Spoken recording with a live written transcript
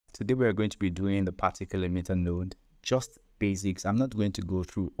Today we're going to be doing the particle emitter node, just basics. I'm not going to go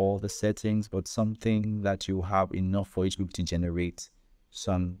through all the settings, but something that you have enough for each group to generate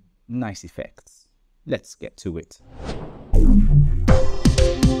some nice effects. Let's get to it.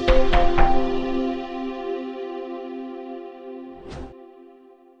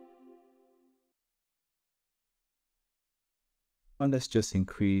 And let's just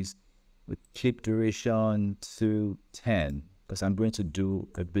increase the clip duration to 10 because I'm going to do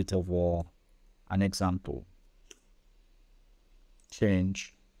a bit of an example.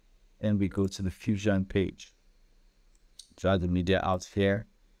 Change, and we go to the Fusion page. Drag the media out here.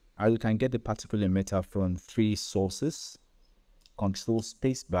 And you can get the particle emitter from 3 sources: Control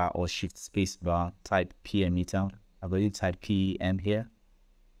spacebar or Shift spacebar, type P emitter. I've already typed PEM here,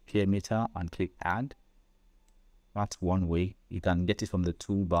 P emitter, and click Add. That's one way. You can get it from the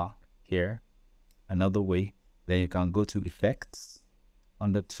toolbar here. Another way, then you can go to Effects,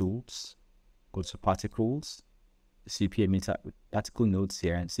 under Tools, go to Particles, CP emitter, particle nodes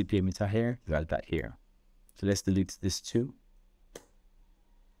here, and CP emitter here, drag that here. So let's delete this too.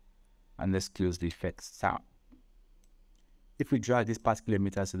 And let's close the effects tab. If we drag this particle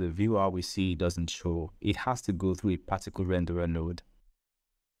emitter to the viewer, we see it doesn't show. It has to go through a particle renderer node.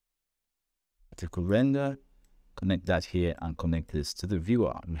 Particle render, connect that here and connect this to the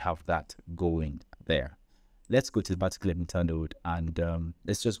viewer. We have that going there. Let's go to the particle emitter node and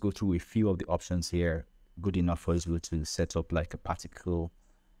let's just go through a few of the options here. Good enough for us to set up like a particle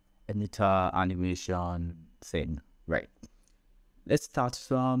emitter animation thing, right? Let's start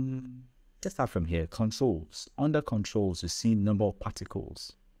from here. Controls. Under controls, you see number of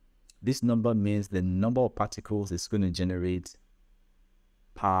particles. This number means the number of particles it's going to generate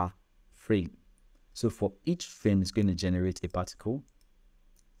per frame. So for each frame, it's going to generate a particle,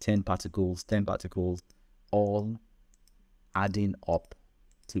 10 particles, 10 particles, all adding up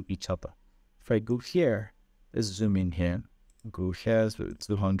to each other. If I go here, let's zoom in here, go here to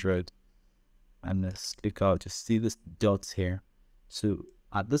 200, and let's click out to see this dots here. So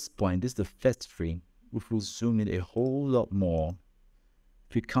at this point, this is the first frame. If we zoom in a whole lot more,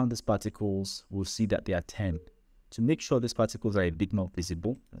 if we count these particles, we'll see that there are 10. To make sure these particles are a bit more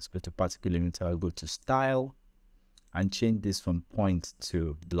visible, let's go to Particle Emitter, I'll go to Style, and change this from point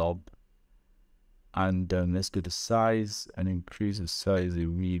to blob. And let's go to Size, and increase the size a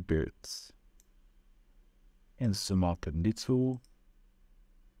wee bit. And zoom up a little.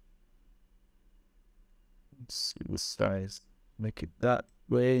 Let's see the size, make it that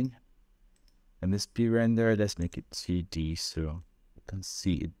way. And this P-render, let's make it 2D so you can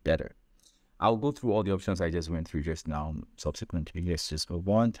see it better. I'll go through all the options I just went through just now. Subsequently, let's just move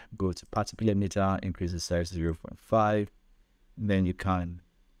on. Go to Particle Emitter, increase the size to 0.5. Then you can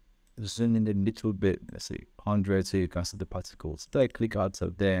zoom in a little bit, let's say 100, so you can see the particles. So I click out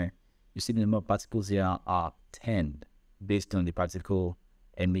of there. You see the number of particles here are 10 based on the particle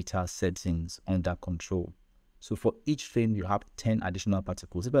emitter settings under control. So for each frame, you have 10 additional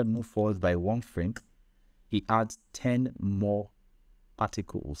particles. If I move forward by 1 frame, it adds 10 more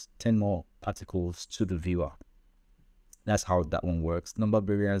particles, 10 more particles to the viewer. That's how that one works. Number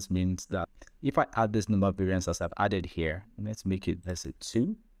variance means that if I add this number of variance as I've added here, let's make it, let's say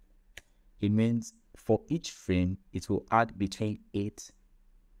 2. It means for each frame, it will add between 8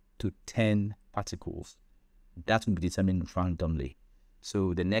 to 10 particles. That will be determined randomly.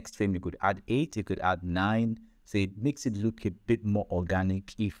 So the next frame, you could add 8, you could add 9. So it makes it look a bit more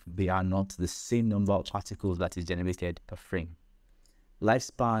organic if they are not the same number of particles that is generated per frame.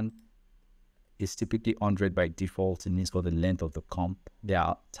 Lifespan is typically 100 by default. It means for the length of the comp. There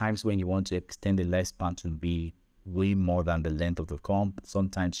are times when you want to extend the lifespan to be way more than the length of the comp,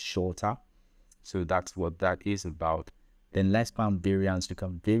 sometimes shorter. So that's what that is about. Then lifespan variance, you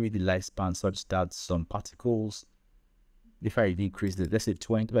can vary the lifespan such that some particles, if I decrease it, let's say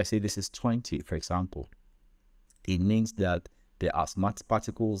 20, if I say this is 20, for example, it means that there are smart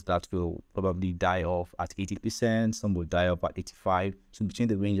particles that will probably die off at 80%, some will die off at 85%. So between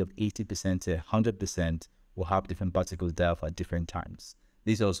the range of 80% to 100%, we'll have different particles die off at different times.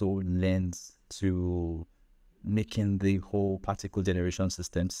 This also lends to making the whole particle generation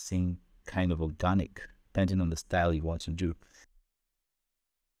system seem kind of organic, depending on the style you want to do.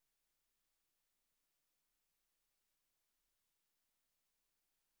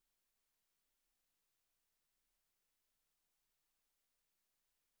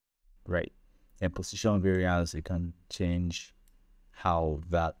 Right. And position variance, you can change how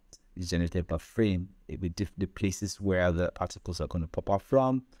that is generated per frame with the places where the particles are going to pop up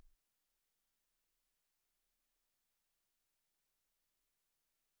from.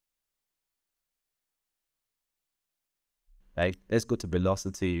 Like, let's go to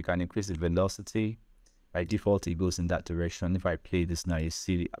velocity. You can increase the velocity. By default, it goes in that direction. If I play this now, you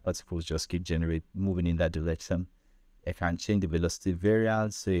see the particles just keep moving in that direction. I can change the velocity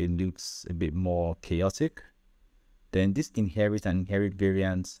variance so it looks a bit more chaotic. Then this inherit and inherit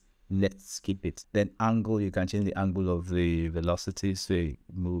variance, let's skip it. Then angle, you can change the angle of the velocity so it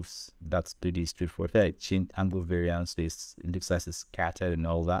moves. That's pretty straightforward. If I change angle variance, it looks like it's scattered and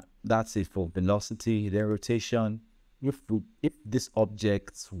all that. That's it for velocity. Then rotation. If these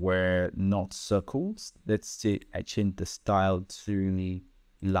objects were not circles, let's say I change the style to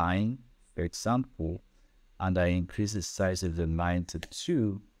line, for example, and I increase the size of the line to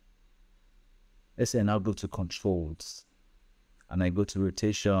 2, let's say I now go to controls, and I go to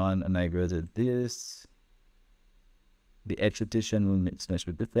rotation, and I go to this. The edge rotation will match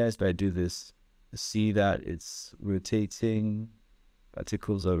with the first, but I do this. See that it's rotating,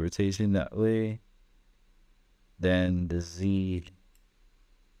 particles are rotating that way. Then the Z,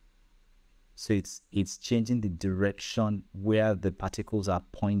 so it's changing the direction where the particles are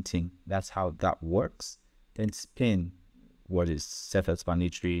pointing. That's how that works. Then spin, what is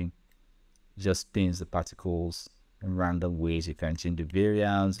self-explanatory, just spins the particles in random ways. You can change the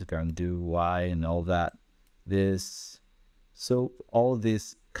variance, you can do Y and all that. So all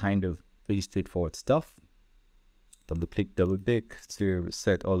this kind of pretty straightforward stuff. Double click to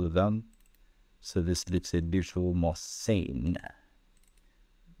reset all of them. So this looks a little more sane.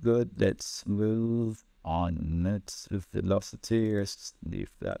 Good, let's move on. Let's with velocity, let's leave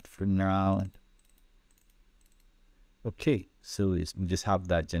that for now. Okay, so we just have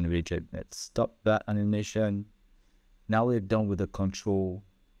that generated. Let's stop that animation. Now we're done with the control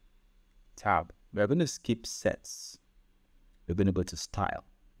tab. We're going to skip sets. We're going to go to style.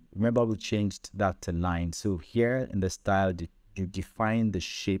 Remember, we changed that to line. So here in the style, you define the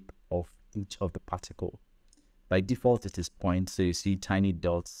shape of each of the particle. By default, it is point. So you see tiny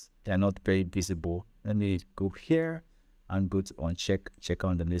dots. They're not very visible. Let me go here and go to uncheck, check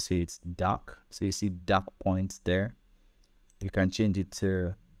on them. Let's say it's dark. So you see dark points there. You can change it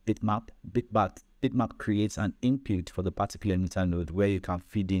to bitmap. Bitmap creates an input for the particle emitter node where you can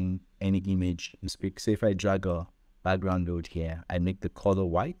feed in any image you speak. So if I drag a background node here, I make the color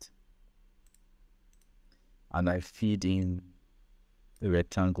white, and I feed in the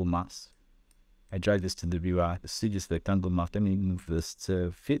rectangle mask. I drag this to the viewer. You see this rectangle mask. Let me move this to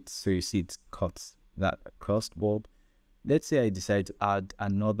fit. So you see it cuts that across the bulb. Let's say I decide to add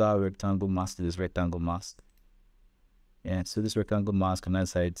another rectangle mask to this rectangle mask. Yeah, so this rectangle mask, and I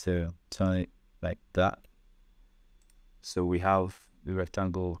decide to turn it like that. So we have the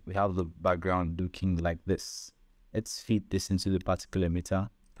rectangle, we have the background looking like this. Let's feed this into the particle emitter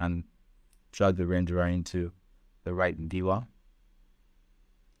and drag the renderer into the right viewer.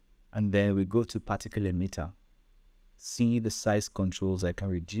 And then we go to particle emitter. See the size controls. I can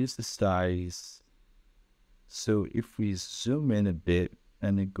reduce the size. So if we zoom in a bit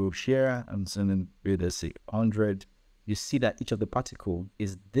and then go here and zoom in with, let's say 100, you see that each of the particle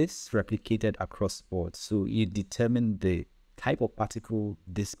is this replicated across board. So you determine the type of particle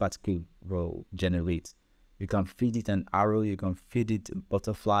this particle will generate. You can feed it an arrow, you can feed it a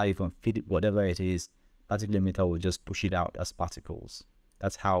butterfly, you can feed it whatever it is. Particle emitter will just push it out as particles.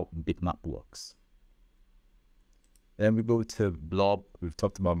 That's how bitmap works. Then we go to blob. We've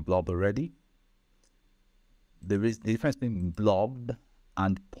talked about blob already. There is the difference between blob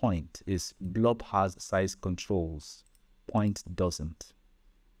and point is blob has size controls, point doesn't.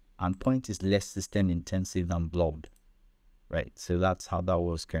 And point is less system intensive than blob, right? So that's how that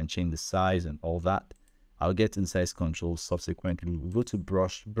works. Can change the size and all that. I'll get in size controls subsequently. We go to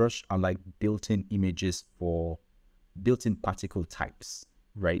brush. Brush are like built-in images for built-in particle types,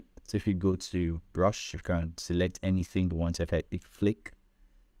 right? So if you go to brush, you can select anything you want to effect. Flick.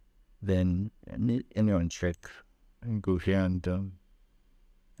 Then anyone check and go here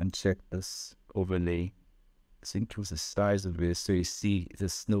and check this overlay. Let's increase the size of this so you see the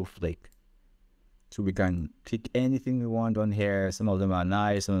snowflake. So we can pick anything we want on here. Some of them are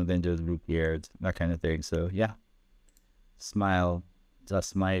nice, some of them just look weird, that kind of thing. So yeah, smile,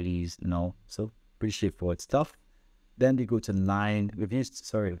 just smileys, you know. So pretty straightforward stuff. Then we go to line. We've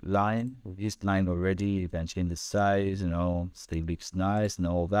used line. We've used line already. You can change the size, you know, still looks nice and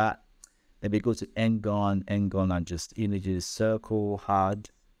all that. Then we go to n-gon and just images, circle, hard,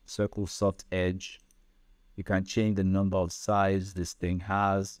 circle, soft edge. You can change the number of sides this thing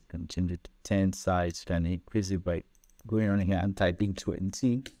has. You can change it to 10 sides. You can increase it by going on here and typing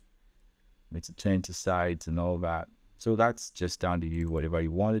 20. It's 20 sides and all that. So that's just down to you, whatever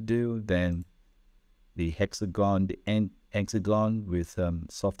you want to do. Then the hexagon, the end hexagon with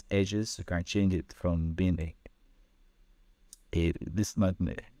soft edges. You can change it from being this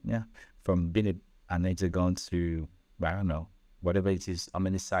magnet, yeah, from being an hexagon to, I don't know, whatever it is, how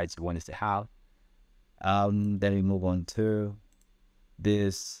many sides you want it to have. Then we move on to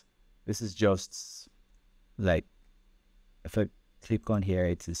this. This is just like, if I click on here,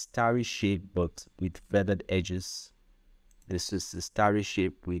 it's a starry shape but with feathered edges. This is a starry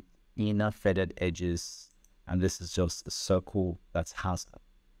shape with inner feathered edges, and this is just a circle that has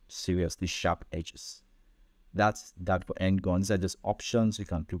seriously sharp edges. That's that for endgone. These are just options. You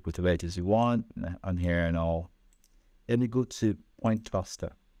can click whatever it is you want on here and all. Let me go to point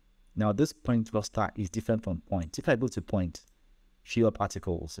cluster. Now this point cluster is different from point. If I go to point, fewer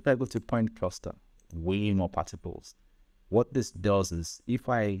particles. If I go to point cluster, way more particles. What this does is, if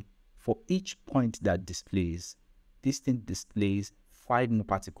I, for each point that displays, this thing displays 5 more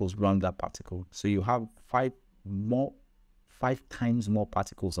particles around that particle. So you have 5 times more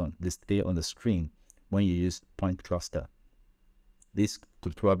particles on display on the screen when you use point cluster. This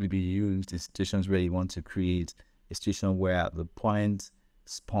could probably be used in situations where you want to create a situation where the point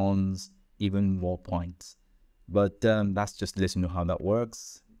spawns even more points. But that's just to let you know how that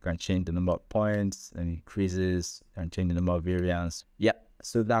works. You can change the number of points and increases, and change the number of variants. Yeah,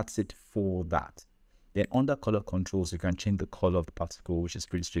 so that's it for that. Then under color controls, you can change the color of the particle, which is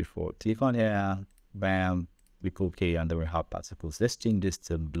pretty straightforward. Click on here, bam, click OK, and then we have particles. Let's change this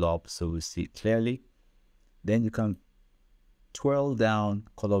to blob so we see it clearly. Then you can twirl down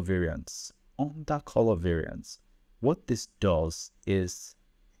color variants. Under color variants, what this does is,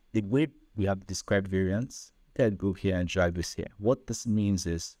 the way we have described variants, let's go here and drag this here. What this means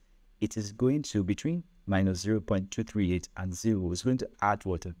is, it is going to, between minus 0.238 and 0, is going to add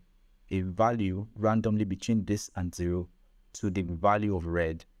what? A value randomly between this and 0 to the value of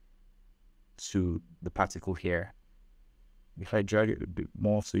red to the particle here. If I drag it a bit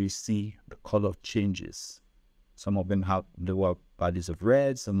more so you see the color changes. Some of them have lower values of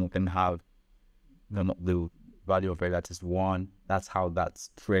red, some of them have the value of red that is 1. That's how that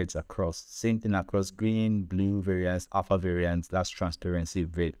spreads across. Same thing across green, blue variants, alpha variants, that's transparency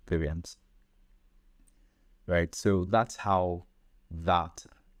variants. Right, so that's how that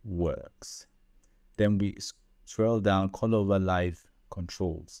works. Then we scroll down color over live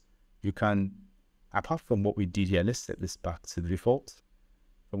controls. You can, apart from what we did here, let's set this back to the default.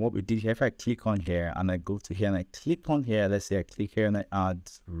 From what we did here, if I click on here and I go to here and I click on here, let's say I click here and I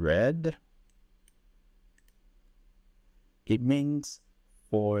add red, it means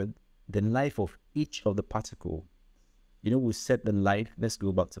for the life of each of the particle, you know, we set the life. Let's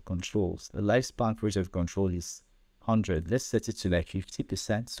go back to controls. The lifespan for each of control is 100. Let's set it to like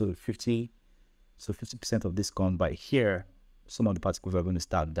 50%. So 50% of this gone by here, some of the particles are going to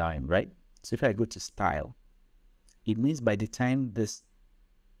start dying, right? So if I go to style, it means by the time this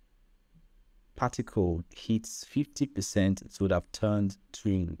particle hits 50%, it would have turned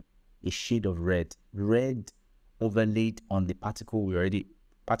to a shade of red. Red overlaid on the particle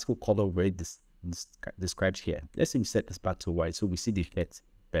particle color we already described here. Let's say we set this back to white so we see the effect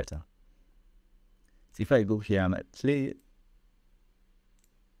better. So if I go here and I play it,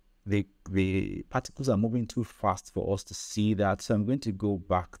 the particles are moving too fast for us to see that. So I'm going to go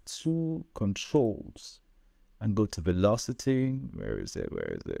back to controls and go to velocity. Where is it?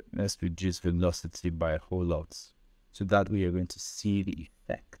 Let's reduce velocity by a whole lot. So that way you're going to see the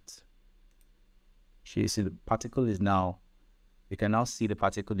effect. So you see the particle is now, you can now see the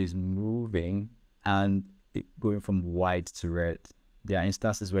particle is moving and going from white to red. There are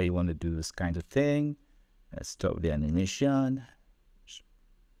instances where you want to do this kind of thing. Let's stop the animation.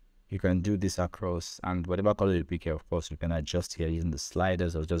 You can do this across, and whatever color you pick here, of course, you can adjust here using the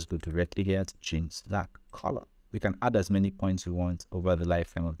sliders, or just go directly here to change that color. We can add as many points you want over the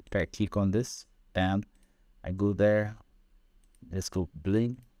lifetime of the pair. Click on this, and I go there. Let's go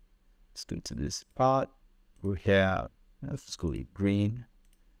bling. Let's go to this part. Go here. Let's go with green.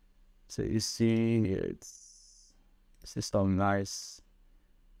 So you see here, it's some nice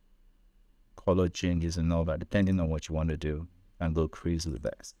color changes and all that, depending on what you want to do, and go crazy with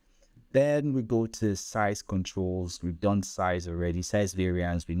that. Then we go to size controls. We've done size already. Size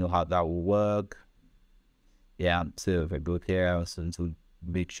variance, we know how that will work. Yeah, so if I go here, so to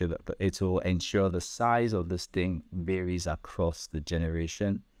make sure that it will ensure the size of this thing varies across the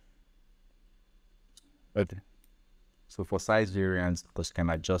generation. Okay. So for size variance, of course, you can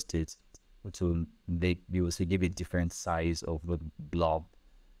adjust it to be able to give it different size of the blob.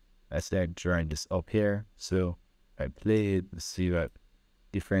 Let's say I'm drawing this up here. So I play it, see that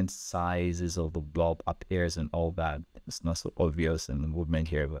different sizes of the blob appears and all that. It's not so obvious in the movement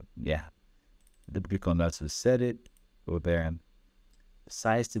here, but yeah. Click on that to set it. Go there and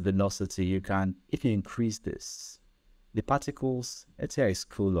size to velocity. You can, if you increase this, The particles, let's say I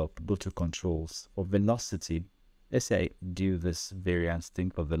scroll up, go to controls. For velocity, let's say I do this variance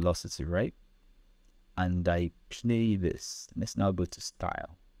thing for velocity, right? And I play this. Let's now go to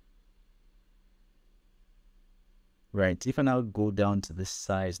style. Right, if I now go down to the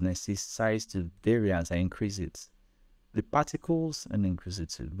size and I see size to variance, I increase it. The particles, and increase it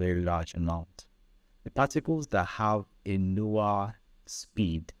to a very large amount. The particles that have a lower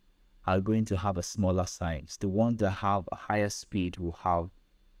speed are going to have a smaller size. The ones that have a higher speed will have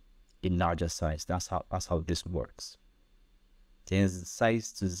a larger size. That's how this works. There's the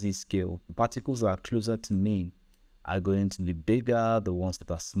size to Z scale. The particles that are closer to me are going to be bigger. The ones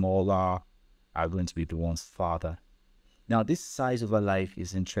that are smaller are going to be the ones farther. Now, this size over life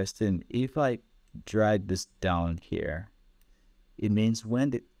is interesting. If I drag this down here, it means when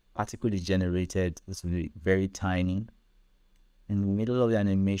the particle is generated, this will be very tiny. In the middle of the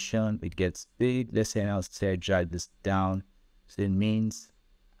animation, it gets big. Let's say I'll say I drag this down. So it means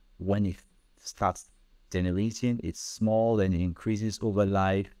when it starts generating, it's small, then it increases over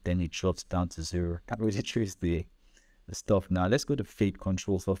life, then it drops down to 0. Can't really trace the stuff now. Let's go to fade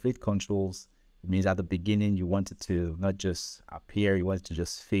controls. For fade controls, it means at the beginning you want it to not just appear, you want it to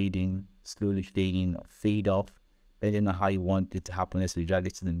just fade in, slowly fade in or fade off, depending on how you want it to happen. Let's drag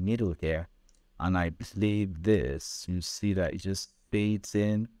it to the middle here, and I play this. You see that it just fades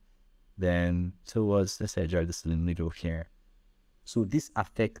in, then towards, let's say I drag this to the middle here. So this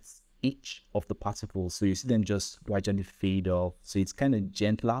affects each of the particles. So you see them just gradually fade off. So it's kind of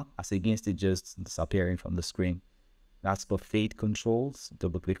gentler as against it just disappearing from the screen. That's for fade controls.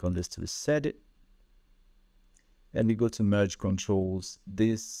 Double click on this to reset it. Then we go to merge controls.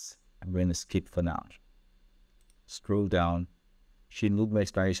 This I'm going to skip for now. Scroll down. Should move my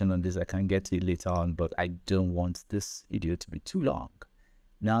expiration on this. I can get to it later on, but I don't want this video to be too long.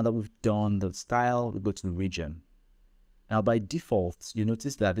 Now that we've done the style, we go to the region. Now by default, you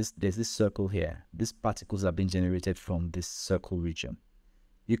notice that there's this circle here. These particles are being generated from this circle region.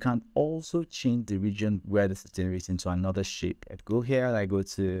 You can also change the region where this is generating to another shape. I go here and I go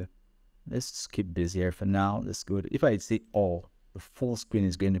to, let's skip this here for now. Let's go to, if I say all, the full screen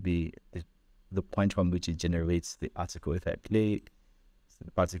is going to be the point from which it generates the particle. If I play, so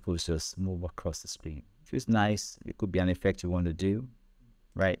the particles just move across the screen. It feels nice. It could be an effect you want to do,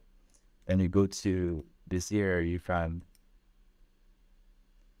 right? Then you go to this here, you can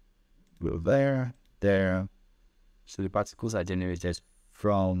go there. So the particles are generated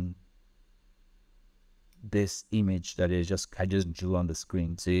from this image that I just drew on the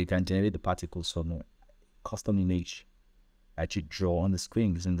screen. So you can generate the particles from a custom image that you draw on the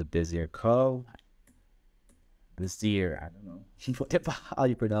screen using the Bezier curve. Bezier, I don't know. Whatever how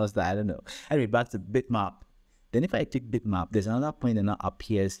you pronounce that, I don't know. Anyway, back to bitmap. Then if I click bitmap, there's another point that now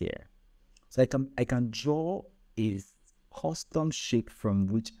appears here. So I can draw a custom shape from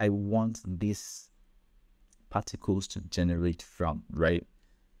which I want these particles to generate from, right?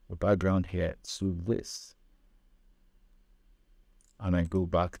 The background here to this. And I go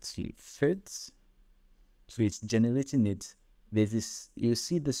back to fits. So it's generating it. There's this, you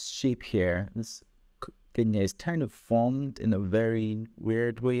see this shape here. This thing is kind of formed in a very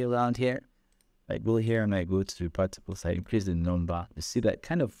weird way around here. I go here and I go to particles, I increase the number. You see that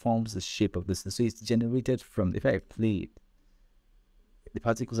kind of forms the shape of this. So it's generated from, if I play it, the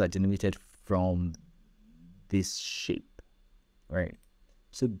particles are generated from this shape, right?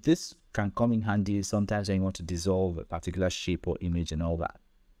 So this can come in handy sometimes when you want to dissolve a particular shape or image and all that.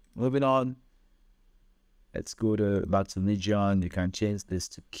 Moving on, let's go back to region. You can change this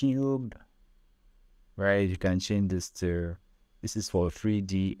to cube, right? You can change this to, this is for a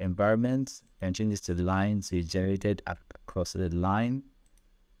 3D environment. You can change this to line, so it's generated across the line.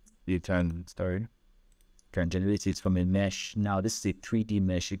 You can generate it from a mesh. Now this is a 3D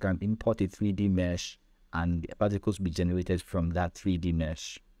mesh. You can import a 3D mesh and the particles will be generated from that 3D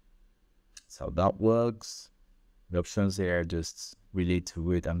mesh. So that works. The options here just relate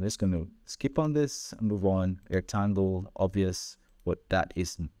to it. I'm just going to skip on this and move on. Rectangle, obvious what that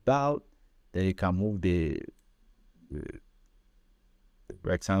is about. Then you can move the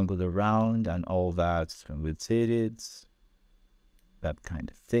rectangle around and all that, rotate it, that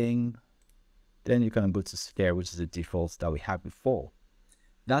kind of thing. Then you can go to sphere, which is the default that we had before.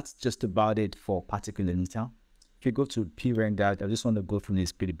 That's just about it for Particle Emitter. If you go to P-render, I just want to go through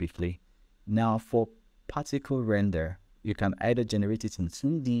this pretty briefly. Now for particle render, you can either generate it in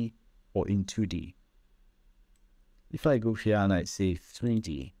 3D or in 2D. If I go here and I say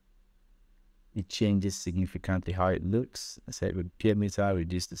 3D, it changes significantly how it looks. I said with P-emitter,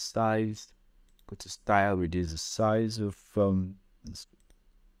 reduce the size. Go to style, reduce the size of let's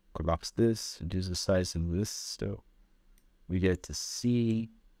collapse this, reduce the size of this. So we get to see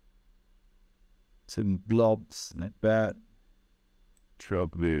some blobs like that.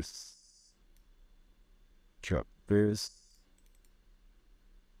 Drop this,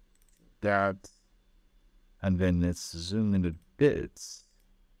 that, and then let's zoom in a bit.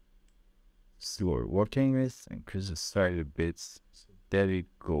 See what we're working with, increase the size a bit. So there we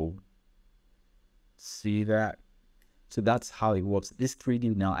go. See that? So that's how it works. This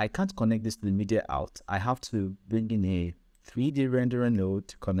 3D now, I can't connect this to the media out. I have to bring in a 3D renderer node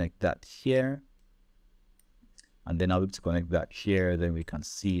to connect that here. And then I'll be able to connect that here. Then we can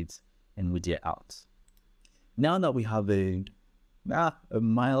see it in media out. Now that we have a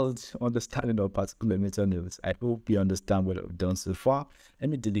mild understanding of particle emitter nodes, I hope you understand what I've done so far. Let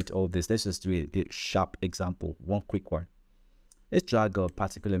me delete all this. Let's just do a sharp example, one quick one. Let's drag a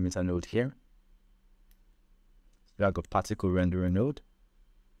particle emitter node here. Drag a particle renderer node.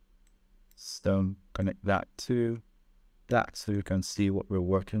 So connect that to that so you can see what we're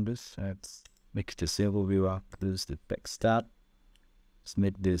working with. Let's make it a single viewer, close the text tab. Let's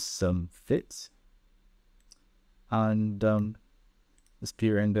make this fit. And this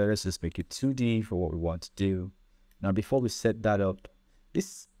render, let's just make it 2D for what we want to do. Now, before we set that up,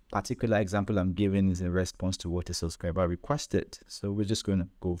 this particular example I'm giving is in response to what a subscriber requested. So we're just going to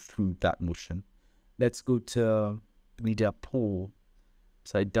go through that motion. Let's go to media pool.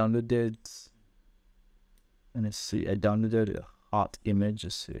 So I downloaded, and let's see, I downloaded a heart image.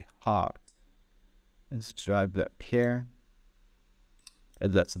 Let's see, heart. Let's drive that here.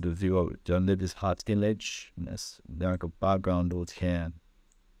 And that's the viewer. Download this heart image. Let's drag a background node here.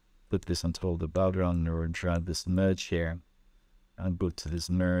 Put this on top of the background node, drag this merge here. And go to this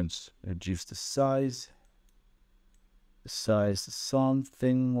merge, reduce the size. The size to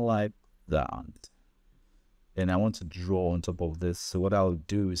something like that. And I want to draw on top of this. So what I'll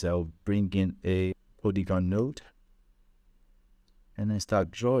do is I'll bring in a polygon node. And then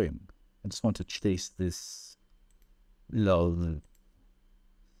start drawing. I just want to chase this little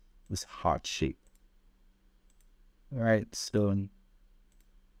this heart shape. All right, so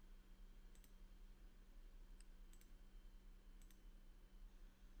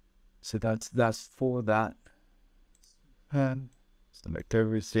that's for that. And select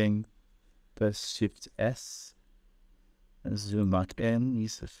everything. Press Shift S and zoom back in.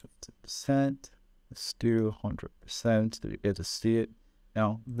 Use 50%. Let's do 100% so you get to see it.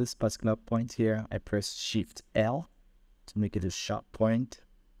 Now this particular point here, I press Shift L to make it a sharp point.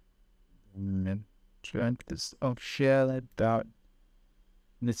 And then drag this up here like that.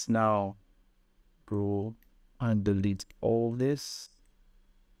 Let's now go and delete all this.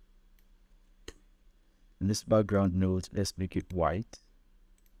 And this background node, let's make it white.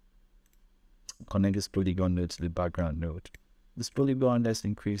 Connect this polygon node to the background node. This polygon, let's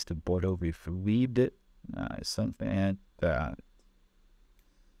increase the border width. Read it. Something like that.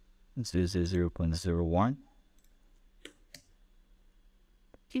 This is 0.01.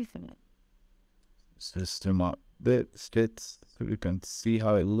 System up bits so you can see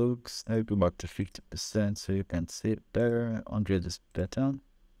how it looks. I'll go back to 50% so you can see it better. 100 is better.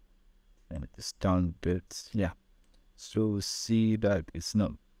 And it's down a bit. Yeah. So see that it's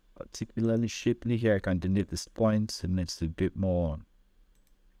not particularly shapely here. I can delete this point and it's a bit more.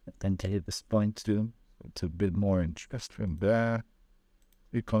 I can delete this point too. It's a bit more interesting there.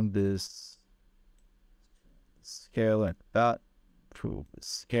 Click on this scale like that. Through the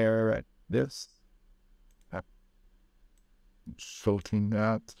scale like this. Sorting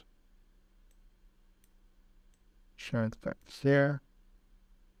that. Share it back there.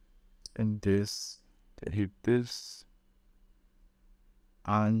 And this, hit this.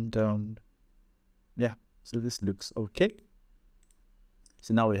 And yeah, so this looks okay.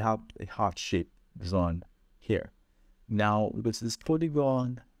 So now we have a heart shape zone here. Now we go to this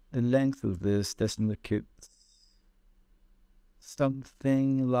polygon, the length of this, let's make it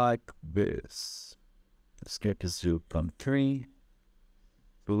something like this. Let's get to 0.3.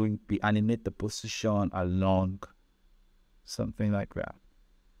 We animate the position along something like that.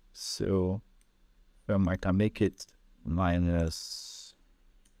 So I can make it minus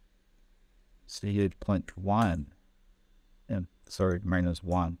 8.1. Sorry, minus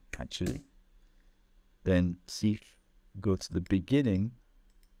 1 actually. Then go to the beginning,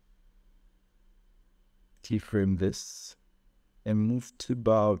 keyframe this, and move to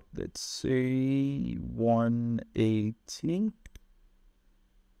about, let's say, 180.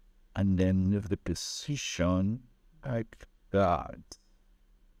 And then move the position like that.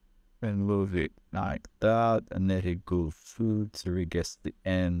 And move it like that. And let it go through till it gets to the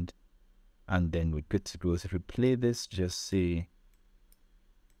end. And then we're good to go. So if we play this, just see.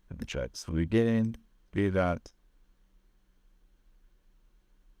 Let me try it. So we get in, play that.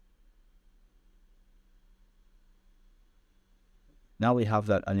 Now we have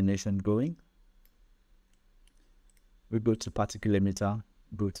that animation going. We go to Particle Emitter,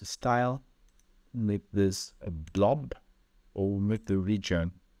 go to Style, make this a blob, or make the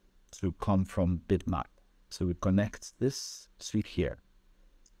region to come from bitmap. So we connect this suite here.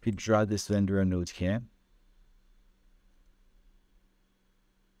 We drag this renderer node here.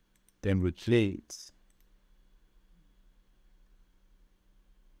 Then rotate.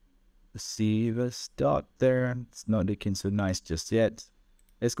 See the start there. It's not looking so nice just yet.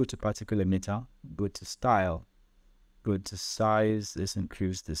 Let's go to Particle Emitter, go to Style, go to Size. Let's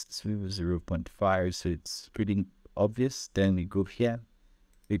increase this to 0.5 so it's pretty obvious. Then we go here.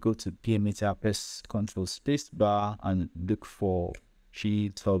 We go to P-emitter, press Control Space Bar and look for G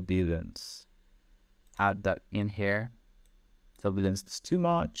turbulence. Add that in here. Turbulence is too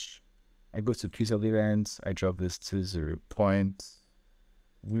much. I go to P turbulence. I drop this to 0.05.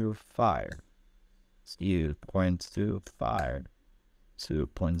 0.05.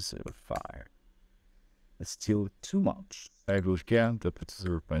 0.05. It's still too much. I go again, drop it to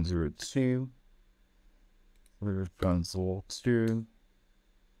 0.02. 0.02.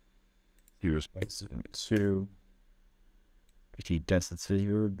 0.02. Pretty density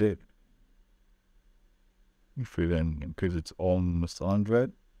here a bit. If we then increase it to almost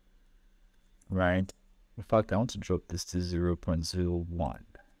 100, right? In fact, I want to drop this to 0.01.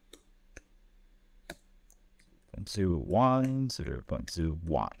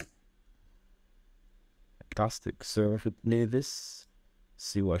 0.01. Fantastic. So if we play this,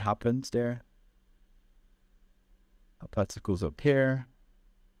 see what happens there. Our particles up here,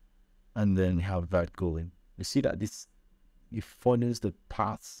 and then we have that going. You see that this, it follows the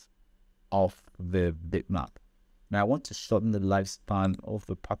path of the bitmap. Now I want to shorten the lifespan of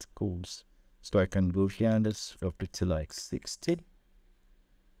the particles, so I can go here and just drop it to like 60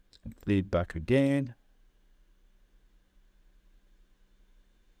 and play it back again.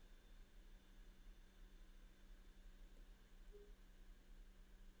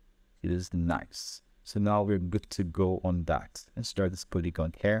 It is nice. So now we're good to go on that and start this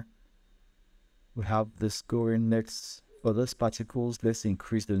polygon here. We have this going next. For those particles, let's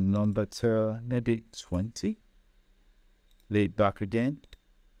increase the number to maybe 20. Lay it back again.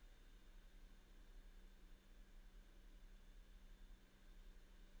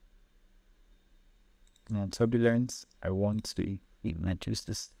 Now turbulence, I want to reduce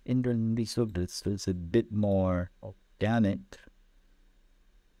this underneath of this so it's a bit more organic.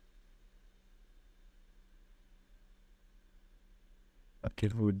 Okay,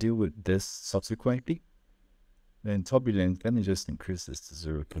 we'll deal with this subsequently. Then turbulence, let me just increase this to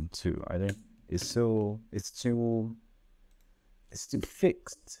 0.2. I think it's too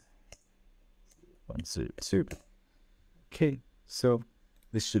fixed. 1.02. Okay, so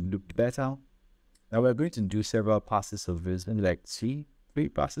this should look better. Now we're going to do several passes of this, maybe like three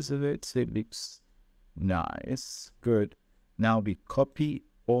passes of it, so it looks nice, good. Now we copy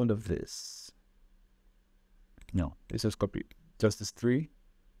all of this. No, let's just copy just this 3.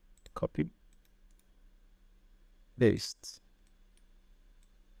 Copy. Paste.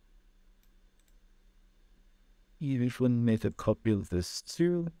 Even if we make a copy of this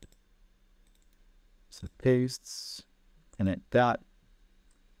too. So paste. Connect that.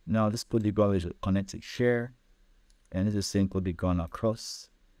 Now this polygon is connected share, and it's the same polygon across.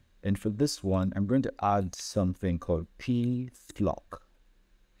 And for this one, I'm going to add something called p-flock.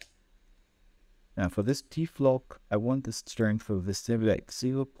 Now for this p-flock, I want the strength of this to be like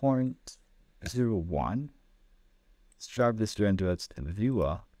 0.01. Let's drag this render to the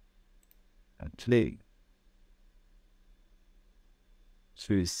viewer and play.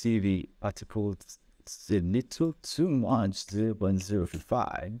 So you see the particles, it's a little too much,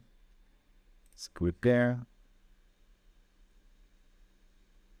 0.05. Let's go there.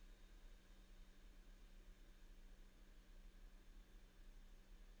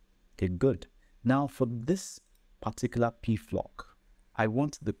 Okay, good. Now for this particular p-flock, I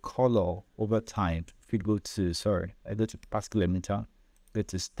want the color over time. If we go to, I go to Particle Emitter, go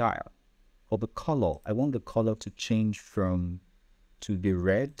to Style. For the color, I want the color to change to the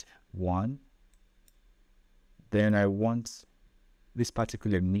red one. Then I want this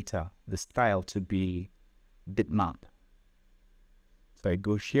particular emitter, the style, to be bitmap. So I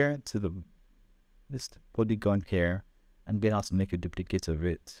go here to this polygon here, and then I'll make a duplicate of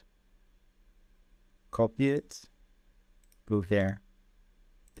it. Copy it, go there,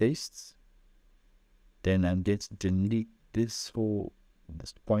 paste. Then I'm going to delete this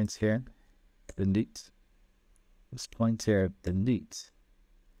point here, delete. This point here, delete.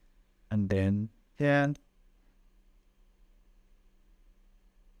 And then here,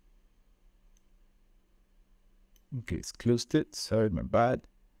 Okay, it's closed it. Sorry, my bad.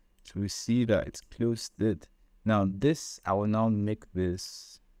 So we see that it's closed it. Now this, I will now make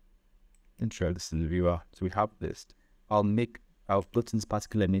this. Intro this in the viewer. So we have this. I'll put in this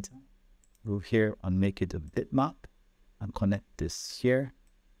particle emitter. Go here and make it a bitmap and connect this here.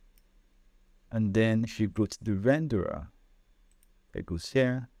 And then if you go to the renderer, it goes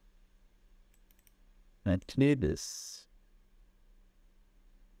here. And I clear this.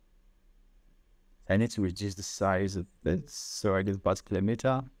 I need to reduce the size of this. So I get particle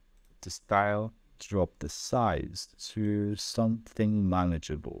emitter, the style, drop the size to something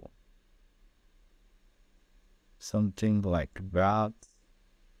manageable. Something like that.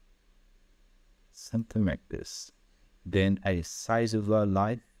 Something like this. Then a size over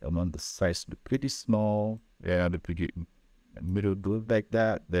life. I want the size to be pretty small. Yeah, the middle blue like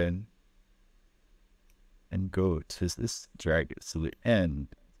that. Then and go to this, drag it to the end,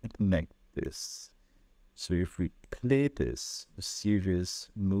 something like this. So if we play this, the series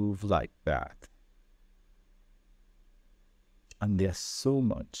move like that. And there's so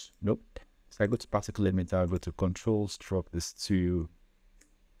much. Nope. So I go to particle emitter, I go to controls, drop this to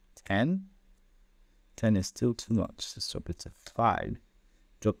 10. 10 is still too much. So drop it to 5.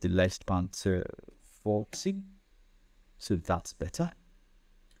 Drop the lifespan to 40. So that's better.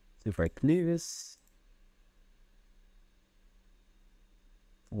 So if I clear this,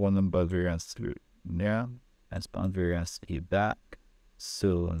 one number variance to there, and span variance to back.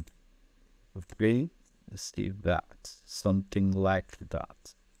 So with 3, let's see that. Something like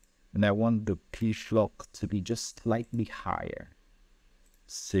that. And I want the P flock to be just slightly higher.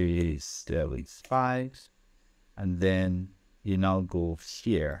 Say 75. And then you now go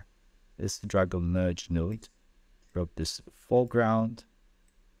here. Let's drag a merge node. Drop this to the foreground.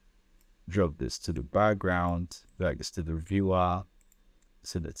 Drop this to the background. Drag this to the viewer.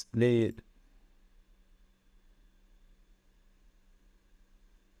 So let's play it.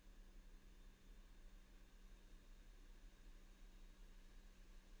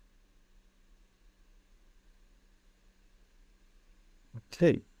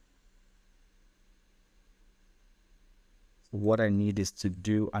 Okay. So what I need is to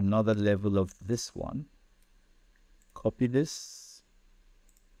do another level of this one. Copy this.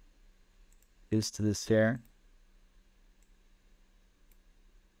 Paste this here.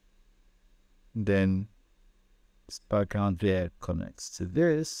 Then this background there connects to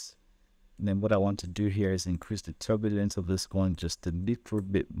this. And then what I want to do here is increase the turbulence of this one just a little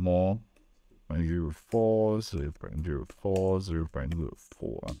bit more. 0.04, 0.04,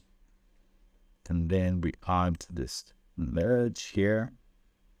 0.04. And then we add this merge here.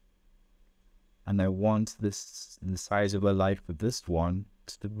 And I want this, the size of a life for this one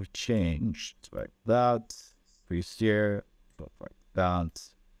to be changed like that. Space here, like that.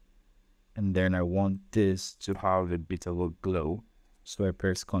 And then I want this to have a bit of a glow. So I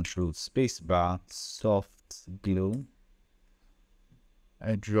press Ctrl spacebar, soft glow.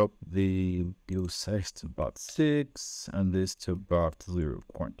 I drop the glow size to about 6 and this to about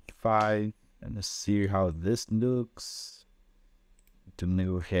 0.5. And let's see how this looks. The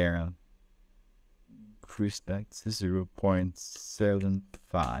new hair. Increase back to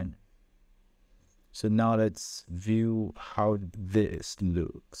 0.75. So now let's view how this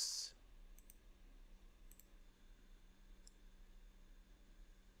looks.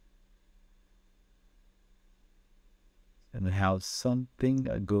 And we have something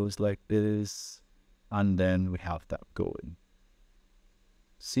that goes like this, and then we have that going.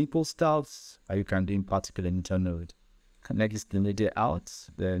 Simple stuff you can do in Particle Emitter Node. Connect this media out,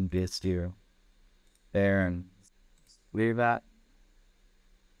 then this here, there, and leave that.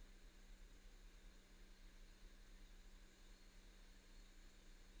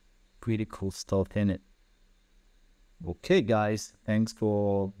 Pretty cool stuff in it. Okay, guys, thanks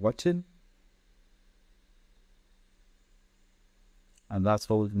for watching. And that's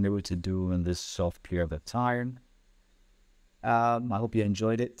what we've been able to do in this short period of time. I hope you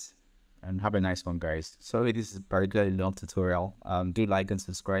enjoyed it and have a nice one, guys. Sorry, this is a particularly long tutorial. Do like and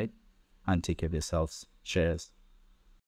subscribe and take care of yourselves. Cheers.